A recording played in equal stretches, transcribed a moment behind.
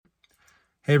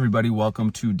Hey everybody, welcome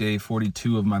to day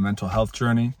 42 of my mental health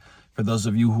journey. For those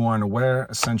of you who aren't aware,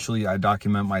 essentially I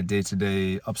document my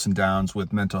day-to-day ups and downs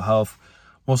with mental health,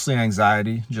 mostly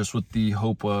anxiety, just with the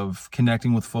hope of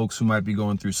connecting with folks who might be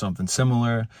going through something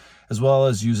similar, as well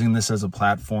as using this as a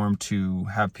platform to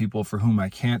have people for whom I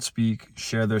can't speak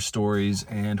share their stories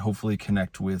and hopefully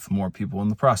connect with more people in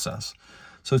the process.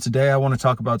 So today I want to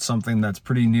talk about something that's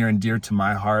pretty near and dear to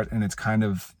my heart, and it's kind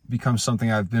of become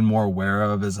something I've been more aware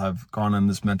of as I've gone on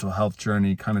this mental health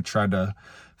journey, kind of tried to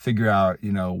figure out,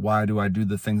 why do I do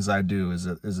the things I do? Is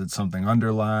it something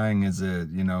underlying? Is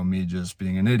it, me just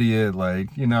being an idiot?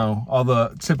 All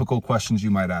the typical questions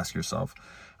you might ask yourself.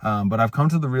 But I've come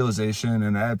to the realization,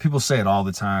 and people say it all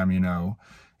the time,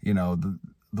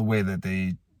 the way that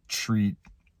they treat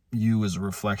you as a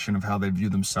reflection of how they view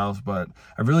themselves, but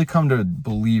I've really come to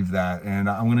believe that, and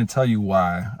I'm going to tell you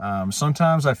why.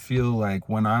 Sometimes I feel like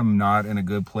when I'm not in a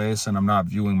good place and I'm not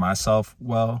viewing myself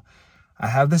well, I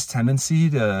have this tendency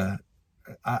to,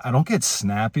 I don't get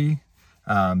snappy,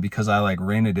 because I like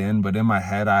rein it in, but in my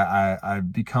head, I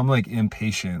become like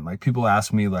impatient. Like people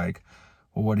ask me like,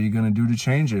 well, what are you going to do to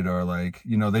change it? Or like,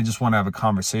 they just want to have a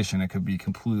conversation. It could be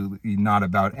completely not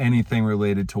about anything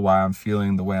related to why I'm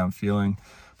feeling the way I'm feeling.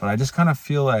 But I just kind of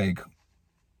feel like,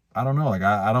 I don't know, like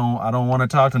I don't want to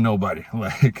talk to nobody.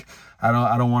 Like I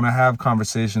don't want to have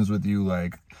conversations with you,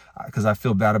 like, because I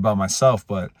feel bad about myself.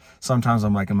 But sometimes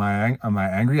I'm like, am I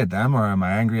angry at them or am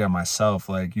I angry at myself?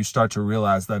 Like you start to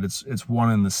realize that it's one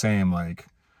and the same. Like,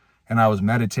 and I was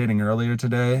meditating earlier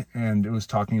today, and it was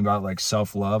talking about like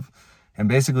self-love. And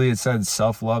basically it said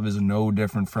self-love is no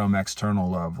different from external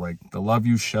love. Like the love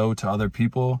you show to other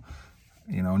people,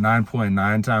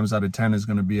 9.9 times out of 10 is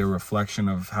going to be a reflection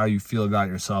of how you feel about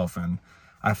yourself. And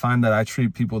I find that I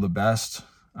treat people the best,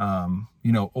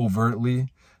 overtly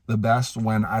the best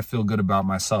when I feel good about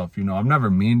myself. I'm never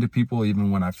mean to people,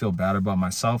 even when I feel bad about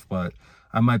myself, but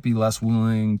I might be less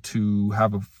willing to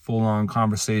have a full-on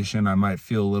conversation. I might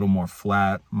feel a little more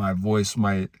flat. My voice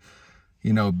might,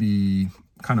 be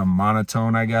kind of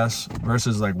monotone, I guess,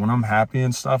 versus like when I'm happy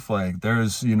and stuff, like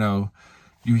there's,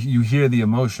 you hear the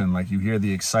emotion, like you hear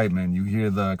the excitement, you hear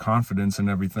the confidence and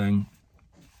everything.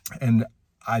 And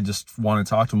I just want to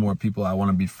talk to more people. I want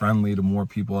to be friendly to more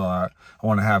people. I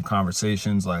want to have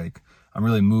conversations. Like I'm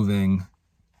really moving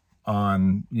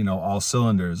on, all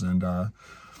cylinders. And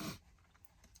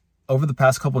over the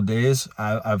past couple of days,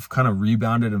 I've kind of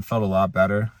rebounded and felt a lot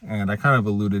better. And I kind of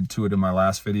alluded to it in my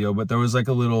last video, but there was like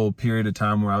a little period of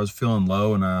time where I was feeling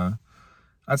low, and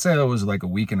I'd say it was like a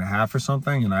week and a half or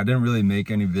something, and I didn't really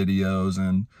make any videos,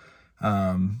 and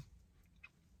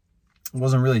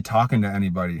wasn't really talking to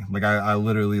anybody. Like I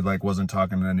literally like wasn't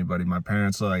talking to anybody. My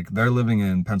parents, like, they're living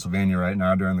in Pennsylvania right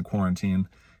now during the quarantine,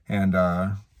 and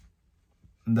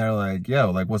they're like,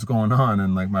 yo, like, what's going on?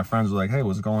 And like my friends were like, hey,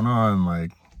 what's going on?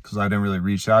 Like, because I didn't really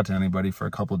reach out to anybody for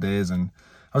a couple of days, and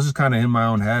I was just kind of in my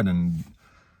own head. And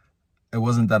it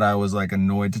wasn't that I was like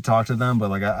annoyed to talk to them, but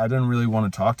like I didn't really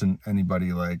want to talk to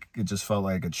anybody. Like it just felt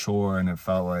like a chore, and it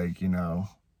felt like,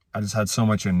 I just had so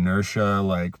much inertia,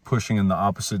 like pushing in the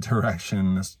opposite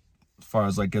direction as far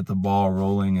as like get the ball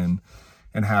rolling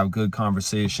and have good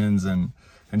conversations and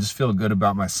just feel good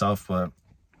about myself. But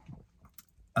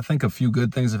I think a few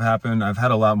good things have happened. I've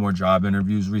had a lot more job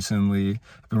interviews recently.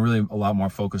 I've been really a lot more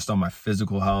focused on my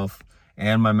physical health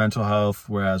and my mental health,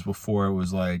 whereas before it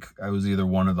was like I was either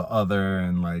one or the other.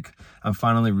 And like I'm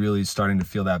finally really starting to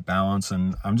feel that balance,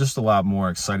 and I'm just a lot more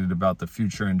excited about the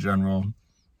future in general.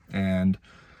 And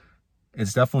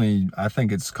it's definitely, I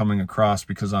think it's coming across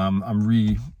because I'm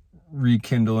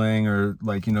rekindling, or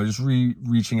like, just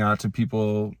reaching out to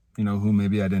people, who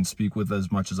maybe I didn't speak with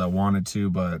as much as I wanted to.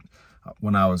 But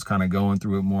when I was kind of going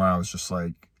through it more, I was just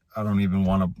like, I don't even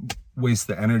want to waste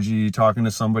the energy talking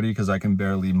to somebody, because I can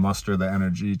barely muster the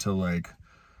energy to like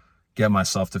get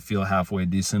myself to feel halfway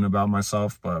decent about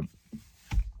myself. But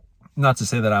not to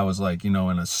say that I was like, in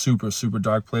a super, super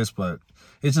dark place, but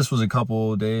it just was a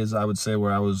couple of days, I would say,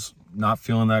 where I was not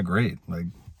feeling that great, like,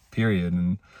 period.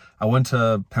 And I went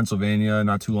to Pennsylvania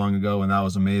not too long ago, and that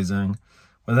was amazing.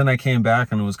 But then I came back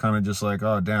and it was kind of just like,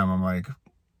 oh, damn, I'm like,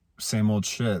 same old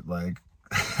shit. Like,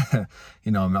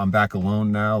 I'm back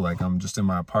alone now. Like I'm just in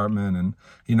my apartment, and,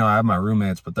 I have my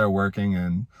roommates, but they're working.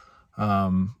 And,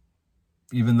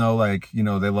 even though like, they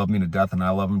love me to death and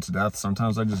I love them to death,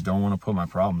 sometimes I just don't want to put my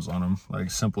problems on them.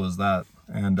 Like simple as that.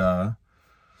 And,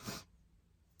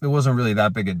 it wasn't really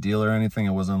that big a deal or anything.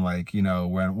 It wasn't like,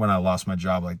 when I lost my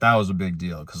job, like that was a big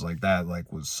deal. Cause like that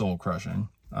like was soul crushing,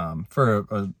 for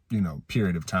a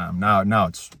period of time. Now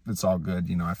it's all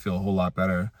good. I feel a whole lot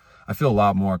better. I feel a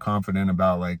lot more confident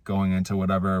about like going into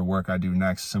whatever work I do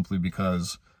next, simply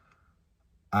because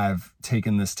I've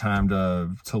taken this time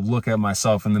to look at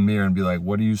myself in the mirror and be like,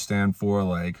 what do you stand for?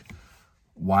 Like,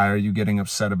 why are you getting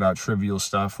upset about trivial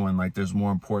stuff when like there's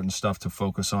more important stuff to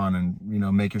focus on, and, you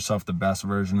know, make yourself the best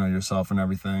version of yourself and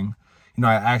everything. You know,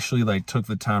 I actually like took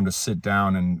the time to sit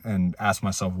down and ask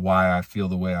myself why I feel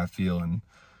the way I feel, and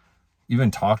even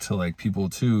talk to like people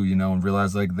too, you know, and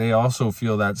realize like they also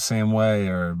feel that same way,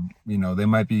 or, you know, they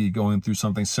might be going through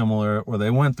something similar, or they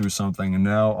went through something, and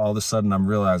now all of a sudden I'm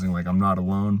realizing like I'm not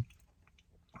alone.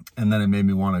 And then it made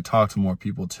me want to talk to more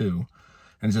people too.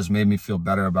 And it just made me feel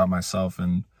better about myself.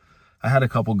 And I had a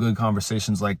couple good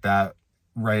conversations like that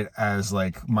right as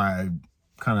like my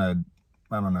kind of,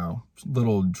 I don't know,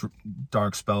 little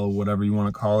dark spell, whatever you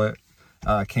want to call it,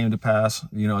 came to pass.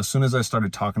 You know, as soon as I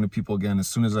started talking to people again, as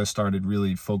soon as I started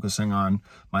really focusing on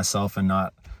myself and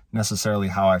not necessarily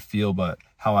how I feel, but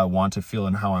how I want to feel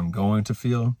and how I'm going to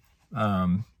feel.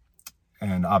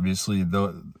 And obviously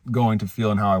the going to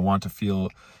feel and how I want to feel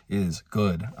is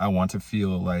good. I want to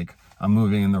feel like I'm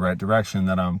moving in the right direction,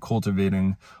 that I'm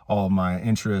cultivating all of my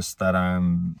interests, that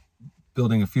I'm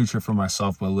building a future for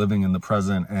myself while living in the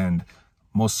present, and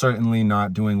most certainly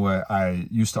not doing what I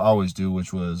used to always do,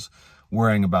 which was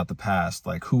worrying about the past,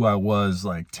 like who I was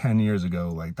like 10 years ago.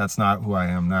 Like that's not who I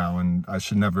am now, and I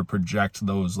should never project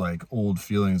those like old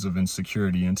feelings of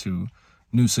insecurity into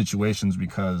new situations,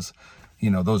 because, you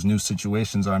know, those new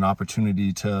situations are an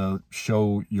opportunity to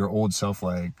show your old self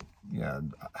like, yeah,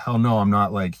 hell no, I'm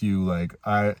not like you. Like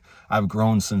I've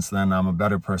grown since then. I'm a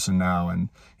better person now. And,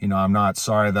 you know, I'm not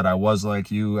sorry that I was like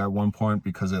you at one point,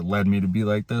 because it led me to be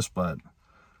like this. But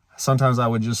sometimes I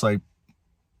would just like,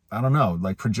 I don't know,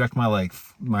 like project my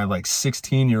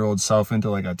 16-year-old self into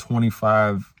like a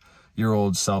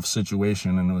 25-year-old self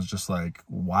situation. And it was just like,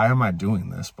 why am I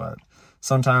doing this? But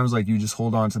sometimes like you just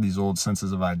hold on to these old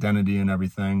senses of identity and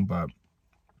everything. But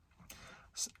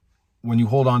when you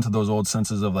hold on to those old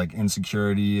senses of like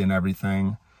insecurity and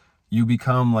everything, you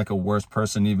become like a worse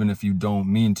person, even if you don't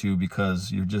mean to,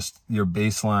 because your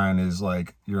baseline is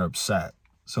like, you're upset.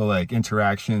 So like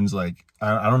interactions, like,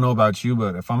 I don't know about you,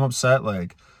 but if I'm upset,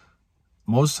 like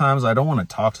most times I don't want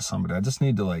to talk to somebody. I just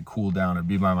need to like cool down or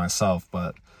be by myself.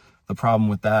 But the problem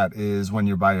with that is when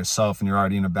you're by yourself and you're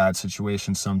already in a bad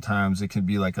situation, sometimes it can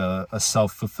be like a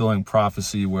self-fulfilling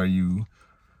prophecy where you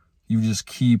just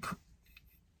keep,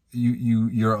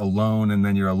 you're alone, and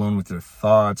then you're alone with your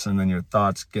thoughts, and then your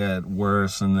thoughts get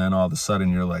worse, and then all of a sudden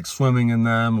you're like swimming in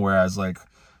them. Whereas like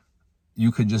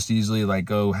you could just easily like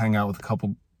go hang out with a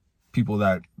couple people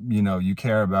that, you know, you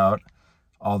care about.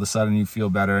 All of a sudden you feel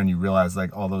better and you realize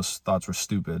like all those thoughts were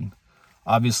stupid.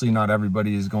 Obviously not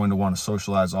everybody is going to want to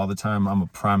socialize all the time. I'm a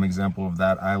prime example of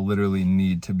that. I literally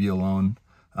need to be alone.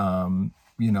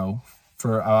 You know,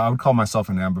 I would call myself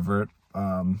an ambivert.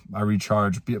 I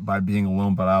recharge by being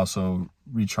alone, but I also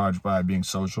recharge by being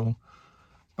social.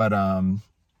 But,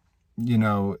 you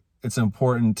know, it's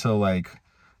important to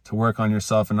work on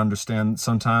yourself and understand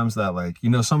sometimes that like, you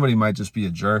know, somebody might just be a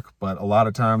jerk, but a lot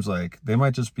of times like they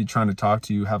might just be trying to talk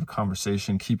to you, have a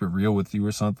conversation, keep it real with you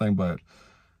or something. But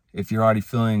if you're already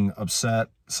feeling upset,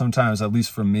 sometimes, at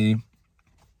least for me,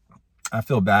 I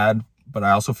feel bad, but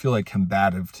I also feel like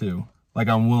combative too. Like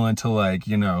I'm willing to like,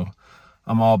 you know,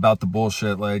 I'm all about the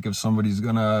bullshit. Like if somebody's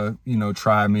gonna, you know,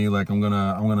 try me, like I'm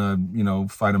gonna, you know,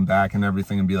 fight them back and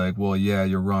everything and be like, well, yeah,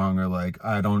 you're wrong. Or like,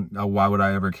 why would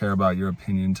I ever care about your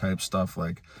opinion type stuff?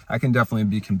 Like I can definitely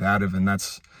be combative, and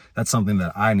that's something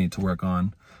that I need to work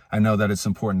on. I know that it's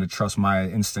important to trust my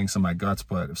instincts and my guts,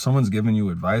 but if someone's giving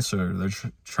you advice, or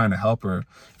they're trying to help, or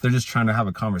if they're just trying to have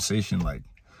a conversation, like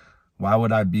why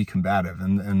would I be combative?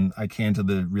 And I came to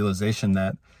the realization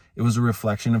that it was a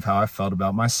reflection of how I felt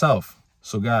about myself.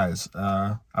 So guys,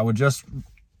 I would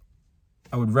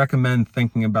recommend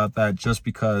thinking about that, just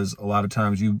because a lot of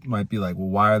times you might be like, well,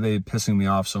 why are they pissing me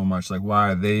off so much? Like,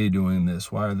 why are they doing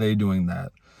this? Why are they doing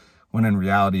that? When in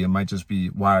reality, it might just be,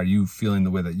 why are you feeling the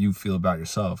way that you feel about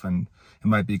yourself? And it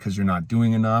might be because you're not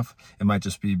doing enough. It might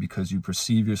just be because you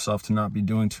perceive yourself to not be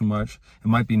doing too much. It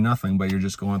might be nothing, but you're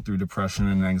just going through depression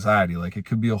and anxiety. Like it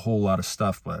could be a whole lot of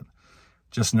stuff, but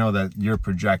just know that you're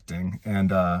projecting.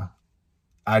 And,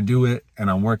 I do it, and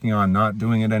I'm working on not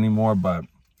doing it anymore, but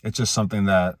it's just something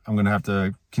that I'm going to have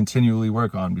to continually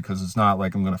work on, because it's not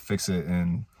like I'm going to fix it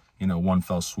in, you know, one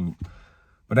fell swoop.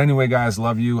 But anyway, guys,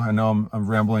 love you. I know I'm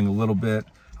rambling a little bit.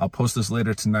 I'll post this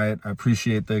later tonight. I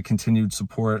appreciate the continued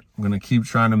support. I'm going to keep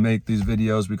trying to make these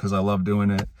videos because I love doing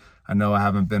it. I know I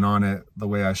haven't been on it the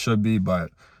way I should be,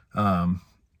 but I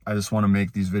just want to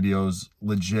make these videos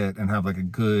legit and have like a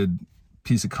good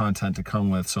piece of content to come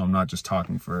with, so I'm not just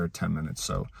talking for 10 minutes.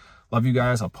 So love you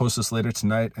guys. I'll post this later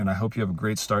tonight, and I hope you have a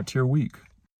great start to your week.